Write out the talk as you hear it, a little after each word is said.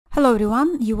Hello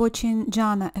everyone, you're watching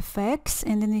Janna FX,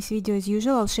 and in this video as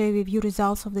usual I'll share with you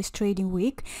results of this trading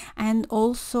week and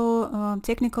also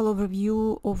technical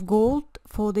overview of gold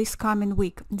for this coming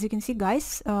week. As you can see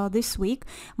guys, this week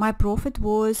my profit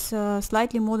was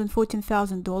slightly more than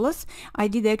 $14,000. I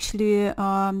did actually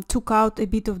took out a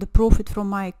bit of the profit from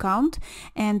my account,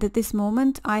 and at this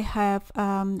moment I have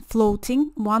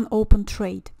floating one open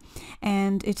trade,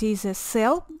 and it is a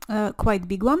sell, quite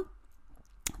big one.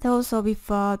 Also with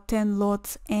 10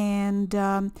 lots, and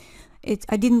I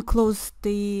didn't close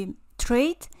the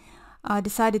trade. I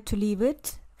decided to leave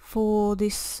it for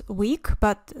this week,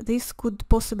 but this could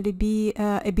possibly be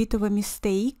a bit of a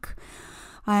mistake,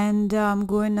 and I'm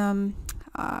going to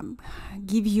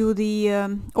give you the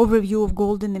overview of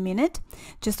gold in a minute.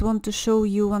 Just want to show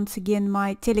you once again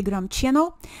my Telegram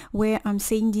channel where I'm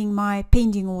sending my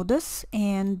pending orders,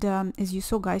 and as you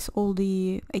saw guys, all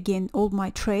my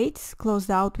trades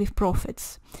closed out with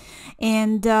profits.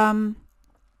 And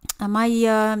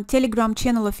my Telegram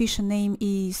channel official name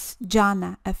is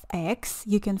Janna FX.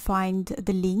 You can find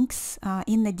the links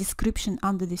in the description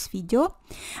under this video,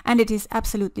 and it is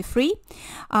absolutely free.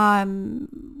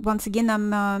 Once again,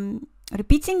 I'm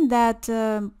repeating that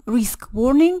risk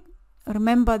warning.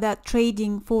 Remember that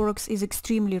trading Forex is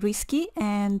extremely risky,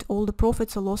 and all the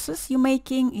profits or losses you're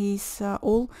making is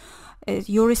all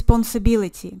your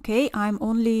responsibility. Okay, I'm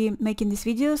only making these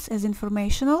videos as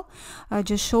informational,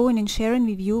 just showing and sharing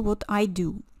with you what I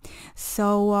do.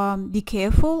 So be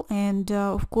careful, and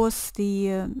of course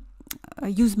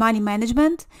use money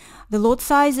management, the lot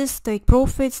sizes, take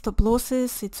profits, stop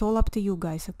losses, it's all up to you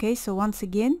guys. Okay, so once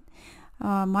again,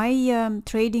 my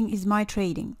trading is my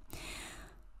trading.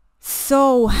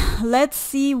 So let's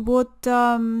see what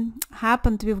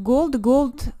happened with gold.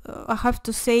 Gold, I have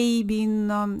to say, been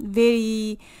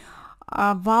very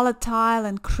volatile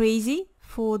and crazy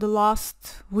for the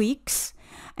last weeks,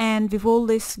 and with all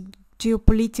these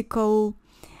geopolitical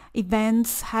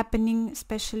events happening,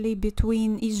 especially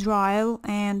between Israel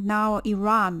and now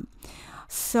Iran.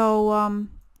 So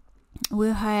we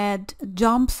had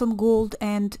jumps on gold,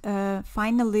 and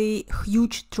finally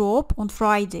huge drop on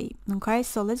Friday. Okay,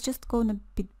 so let's just go in a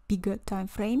bit bigger time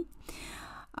frame.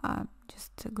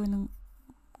 Just gonna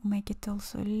make it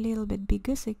also a little bit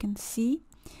bigger so you can see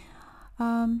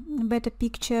a better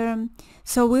picture.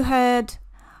 So we had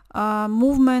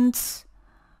movements,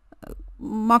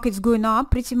 markets going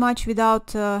up pretty much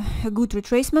without a good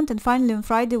retracement, and finally on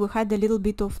Friday we had a little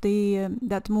bit of the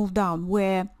that move down,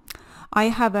 where I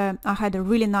had a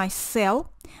really nice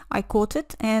sell. I caught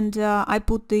it, and I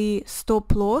put the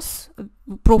stop loss,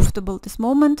 profitable at this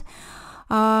moment,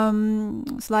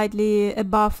 slightly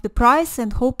above the price,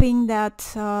 and hoping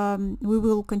that we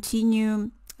will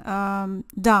continue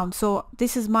down. So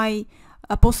this is my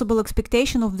possible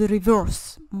expectation of the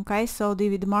reverse. Okay, so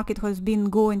the market has been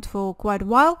going for quite a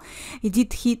while. It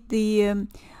did hit the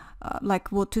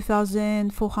like what,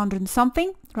 2,400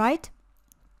 something, right?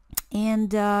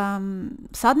 And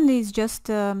suddenly it's just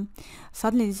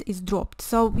it's dropped.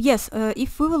 So yes,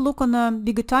 if we will look on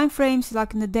bigger time frames,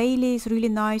 like in the daily, it's really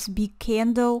nice big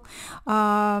candle,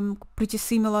 pretty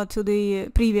similar to the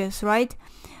previous, right,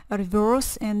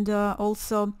 reverse. And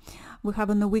also we have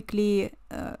on the weekly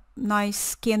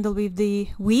nice candle with the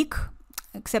wick,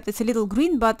 except it's a little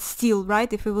green, but still,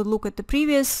 right, if we would look at the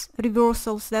previous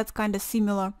reversals, that's kind of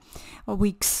similar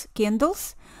wicks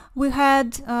candles we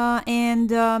had,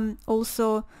 and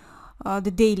also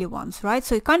the daily ones, right?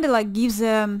 So it kind of like gives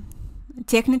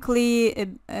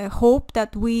technically a hope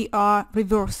that we are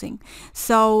reversing.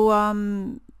 So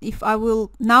if I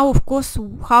will now, of course,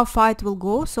 how far it will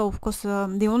go. So of course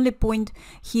the only point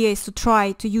here is to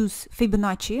try to use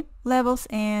Fibonacci levels,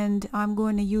 and I'm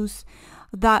going to use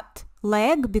that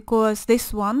leg because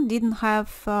this one didn't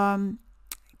have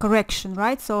correction,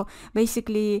 right? So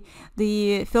basically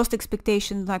the first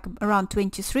expectation like around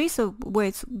 23, so where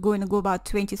it's going to go about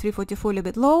 23.44, a little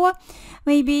bit lower.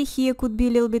 Maybe here could be a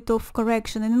little bit of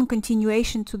correction, and then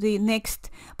continuation to the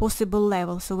next possible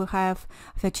level. So we have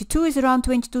 32 is around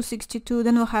 22.62,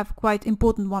 then we'll have quite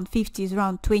important one, 50 is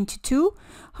around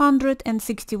 2200, and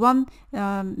 61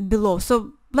 below.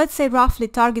 So let's say roughly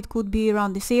target could be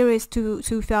around this area,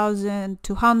 2200,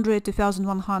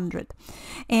 2100.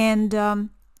 And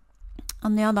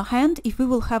on the other hand, if we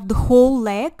will have the whole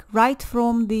leg right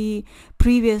from the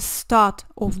previous start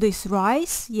of this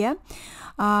rise, yeah,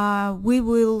 we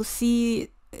will see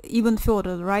even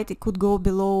further, right? It could go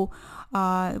below,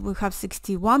 we have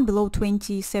 61, below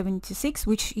 2076,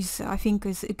 which is, I think,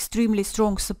 is extremely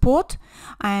strong support.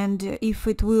 And if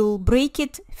it will break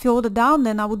it further down,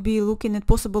 then I would be looking at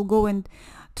possible going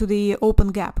to the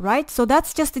open gap, right? So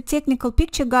that's just a technical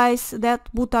picture, guys. That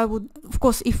what I would, of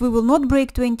course, if we will not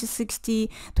break 2060,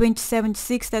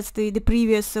 2076, that's the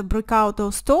previous breakout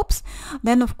or stops,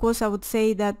 then of course I would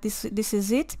say that this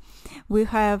is it. We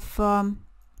have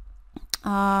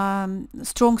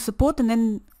strong support, and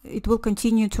then it will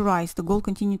continue to rise, the gold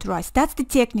continue to rise. That's the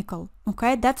technical,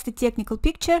 okay? That's the technical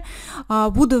picture.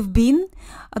 Would have been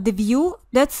the view.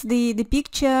 That's the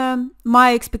picture.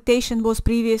 My expectation was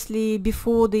previously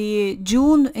before the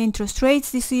June interest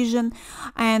rates decision,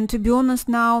 and to be honest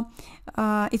now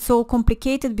it's all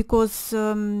complicated because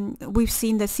we've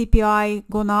seen the CPI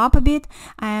gone up a bit,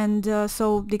 and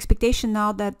so the expectation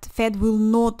now that Fed will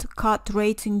not cut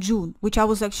rates in June, which I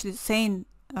was actually saying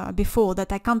before,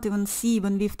 that I can't even see,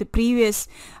 even with the previous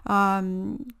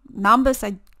numbers,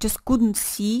 I just couldn't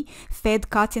see Fed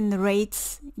cutting the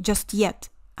rates just yet.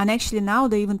 And actually now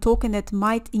they're even talking that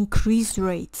might increase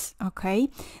rates, okay?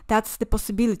 That's the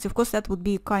possibility. Of course, that would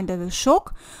be kind of a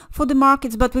shock for the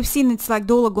markets, but we've seen it's like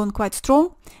dollar gone quite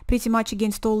strong, pretty much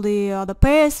against all the other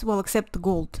pairs, well, except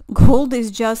gold. Gold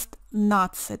is just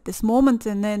nuts at this moment,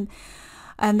 and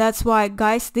that's why,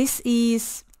 guys, this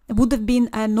would have been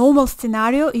a normal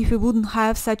scenario if we wouldn't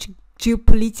have such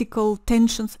geopolitical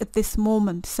tensions at this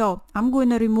moment. So I'm going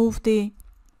to remove the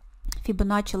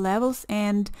Fibonacci levels,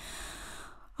 and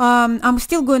I'm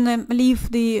still going to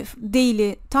leave the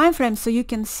daily time frame so you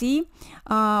can see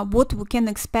what we can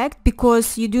expect,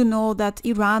 because you do know that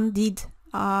Iran did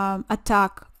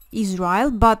attack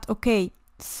Israel, but okay,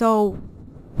 so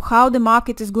how the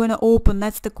market is going to open,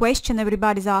 that's the question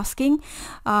everybody's asking.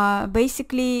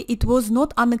 Basically, it was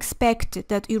not unexpected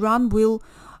that Iran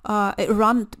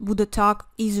would attack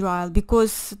Israel,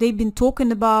 because they've been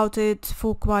talking about it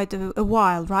for quite a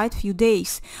while, right? Few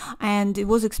days, and it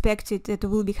was expected that it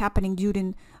will be happening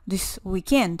during this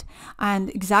weekend, and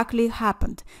exactly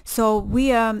happened. So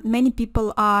many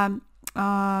people are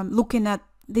looking at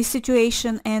this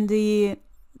situation and the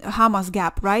Hamas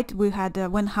gap, right? We had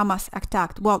when Hamas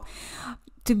attacked. Well,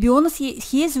 to be honest,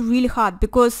 here is really hard,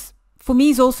 because for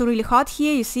me it's also really hard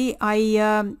here. You see,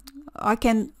 I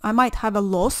might have a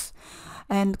loss,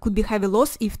 and could be heavy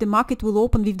loss, if the market will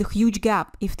open with the huge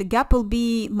gap. If the gap will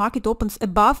be, market opens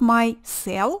above my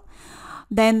sell,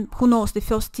 then who knows, the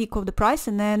first tick of the price,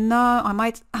 and then I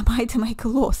might make a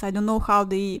loss. I don't know how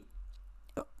the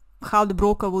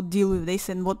broker would deal with this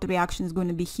and what the reaction is going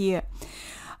to be here.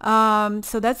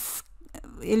 So that's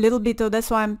a little bit of,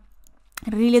 that's why I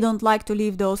really don't like to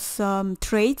leave those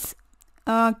trades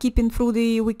keeping through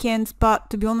the weekends.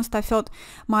 But to be honest, I thought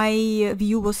my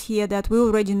view was here that we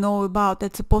already know about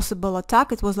it's a possible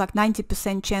attack. It was like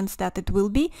 90% chance that it will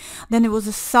be. Then it was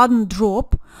a sudden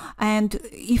drop, and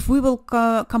if we will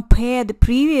compare the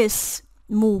previous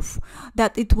move,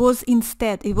 that it was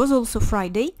instead, it was also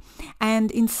Friday, and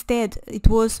instead it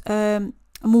was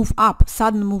move up,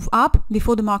 sudden move up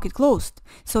before the market closed.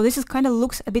 So this is kind of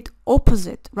looks a bit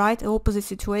opposite, right? Opposite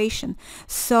situation.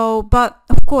 So, but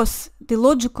of course the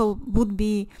logical would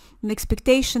be an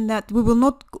expectation that we will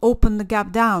not open the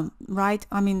gap down, right?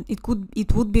 I mean, it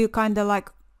would be kind of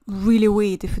like really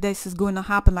weird if this is going to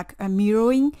happen, like a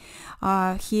mirroring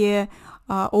here,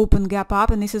 open gap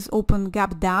up, and this is open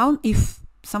gap down. If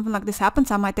something like this happens,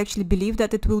 I might actually believe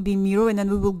that it will be mirror, and then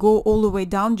we will go all the way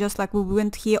down just like we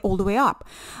went here all the way up.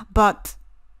 But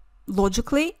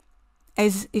logically,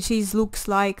 as it is, looks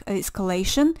like an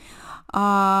escalation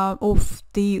of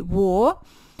the war,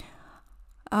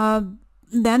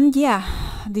 then yeah,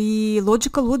 the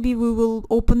logical would be we will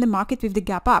open the market with the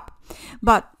gap up.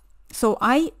 But so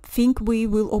I think we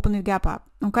will open the gap up.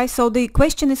 Okay, so the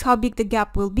question is how big the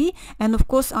gap will be, and of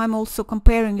course I'm also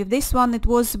comparing with this one. It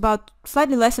was about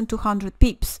slightly less than 200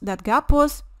 pips that gap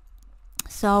was.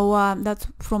 So that's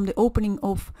from the opening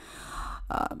of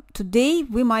today.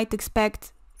 We might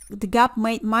expect the gap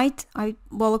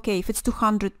well, okay, if it's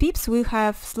 200 pips, we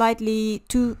have slightly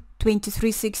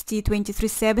 2360,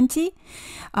 2370,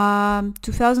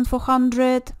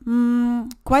 2400,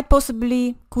 quite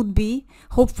possibly could be,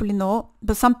 hopefully no,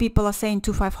 but some people are saying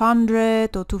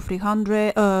 2500 or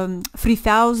 2300,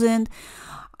 3000.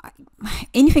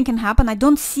 Anything can happen. I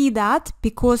don't see that,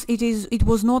 because it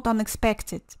was not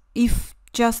unexpected. If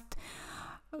just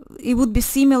it would be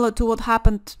similar to what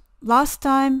happened last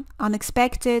time,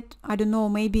 unexpected, I don't know,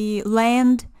 maybe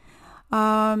land,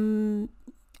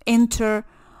 enter,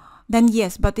 then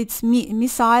yes, but it's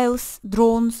missiles,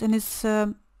 drones, and it's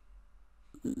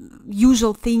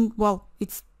usual thing. Well,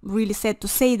 it's really sad to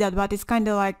say that, but it's kind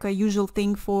of like a usual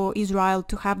thing for Israel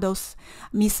to have those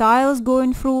missiles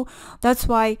going through. That's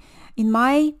why, in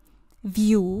my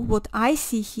view, what I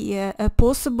see here,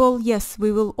 possible, yes,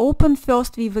 we will open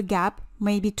first with a gap,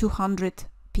 maybe 200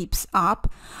 pips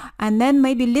up, and then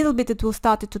maybe a little bit it will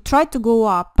start to try to go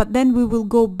up, but then we will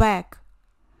go back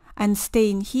and stay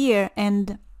in here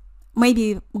and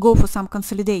maybe go for some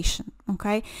consolidation.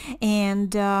 Okay,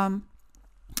 and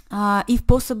if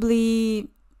possibly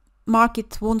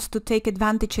market wants to take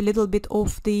advantage a little bit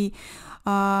of the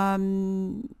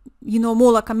you know,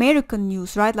 more like American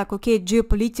news, right? Like, okay,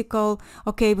 geopolitical,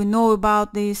 okay, we know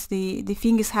about this, the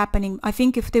thing is happening. I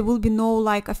think if there will be no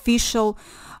like official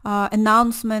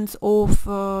announcements of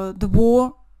the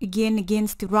war again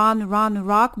against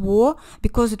Iran-Iraq war,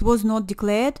 because it was not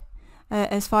declared,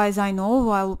 as far as I know,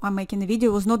 while I'm making the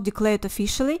video, was not declared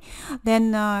officially,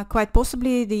 then quite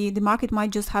possibly the market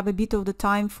might just have a bit of the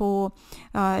time for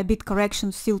a bit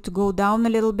correction still to go down a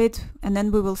little bit, and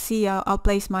then we will see. I'll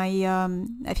place my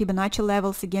Fibonacci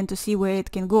levels again to see where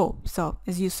it can go. So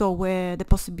as you saw, where the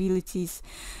possibilities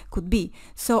could be.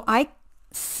 So I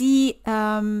see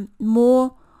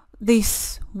more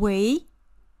this way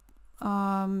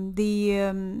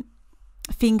the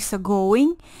things are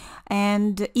going.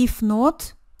 And if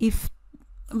not, if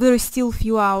there is still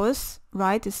few hours,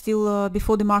 right, it's still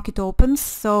before the market opens,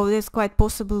 so there's quite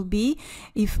possible be,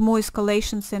 if more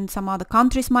escalations and some other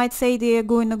countries might say they are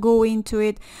going to go into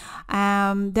it,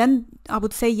 then I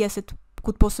would say yes, it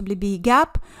could possibly be a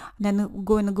gap, then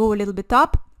going to go a little bit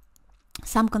up,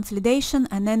 some consolidation,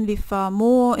 and then with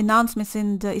more announcements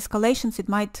and escalations, it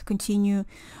might continue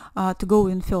to go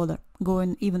even further.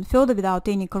 Going even further without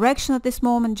any correction at this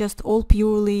moment, just all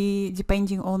purely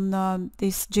depending on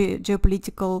this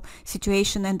geopolitical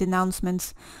situation and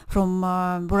announcements from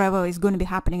wherever is going to be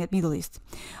happening at Middle East.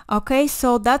 Okay,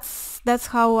 so that's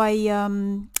how I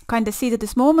kind of see it at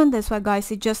this moment. That's why,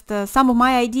 guys, it's just some of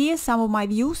my ideas, some of my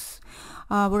views,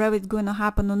 wherever it's going to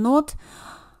happen or not.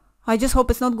 I just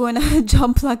hope it's not going to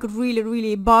jump like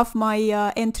really above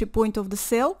my entry point of the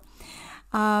sell.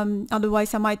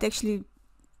 Otherwise I might actually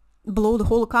blow the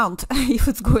whole account if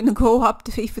it's going to go up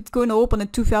to, if it's going to open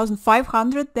at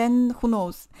 2,500, then who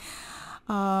knows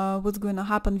what's going to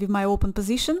happen with my open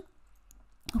position.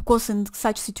 Of course, in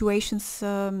such situations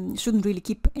shouldn't really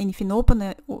keep anything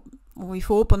open, or if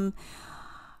open,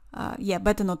 yeah,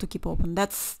 better not to keep open.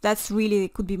 That's really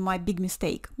could be my big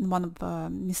mistake, one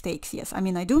of mistakes. Yes, I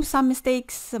mean, I do some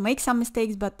mistakes, make some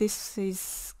mistakes, but this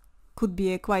is could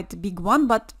be a quite a big one.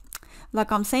 But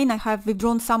like I'm saying, I have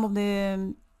withdrawn some of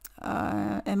the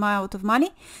amount of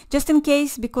money just in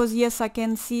case, because yes, I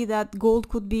can see that gold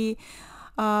could be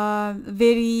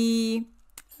very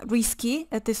risky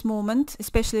at this moment,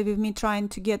 especially with me trying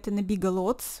to get in the bigger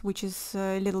lots, which is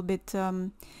a little bit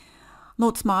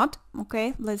not smart,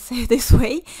 okay, let's say it this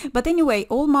way. But anyway,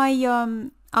 all my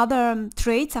other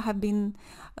trades I have been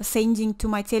sending to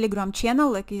my Telegram channel,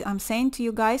 like I'm saying to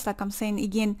you guys, like I'm saying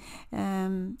again,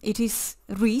 it is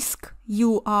risk.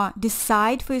 You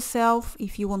decide for yourself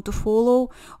if you want to follow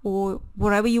or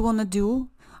whatever you want to do.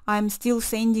 I'm still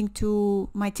sending to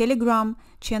my Telegram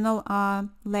channel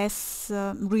less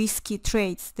risky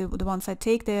trades. The ones I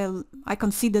take, I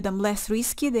consider them less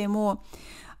risky. They're more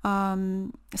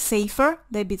safer.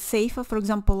 They're a bit safer. For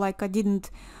example, like I didn't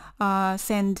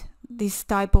send this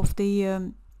type of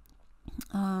the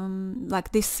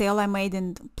like this sale I made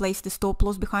and place the stop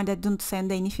loss behind. I don't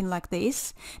send anything like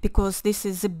this because this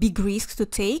is a big risk to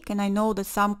take, and I know that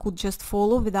some could just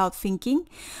follow without thinking.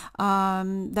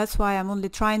 That's why I'm only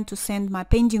trying to send my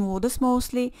pending orders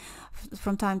mostly.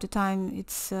 From time to time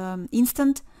it's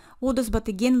instant orders, but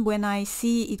again, when I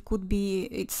see it could be,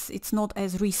 it's not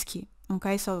as risky.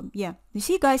 Okay, so yeah, you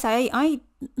see, guys, I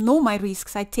know my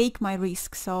risks, I take my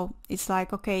risks, so it's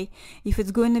like, okay, if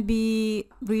it's going to be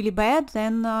really bad,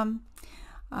 then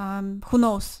who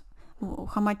knows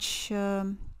how much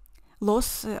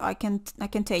loss I can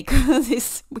take.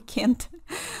 This we can't.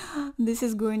 This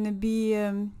is going to be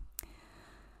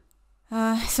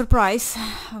surprise.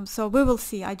 So we will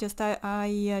see. I just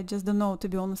don't know, to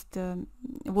be honest,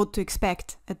 what to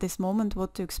expect at this moment,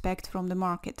 what to expect from the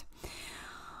market.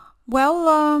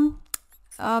 Well,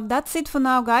 that's it for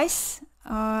now, guys.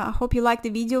 I hope you liked the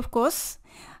video, of course.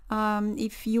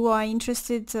 If you are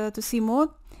interested to see more,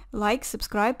 like,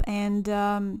 subscribe, and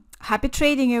happy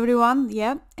trading, everyone.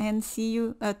 Yeah, and see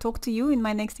you, talk to you in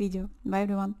my next video. Bye,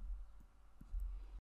 everyone.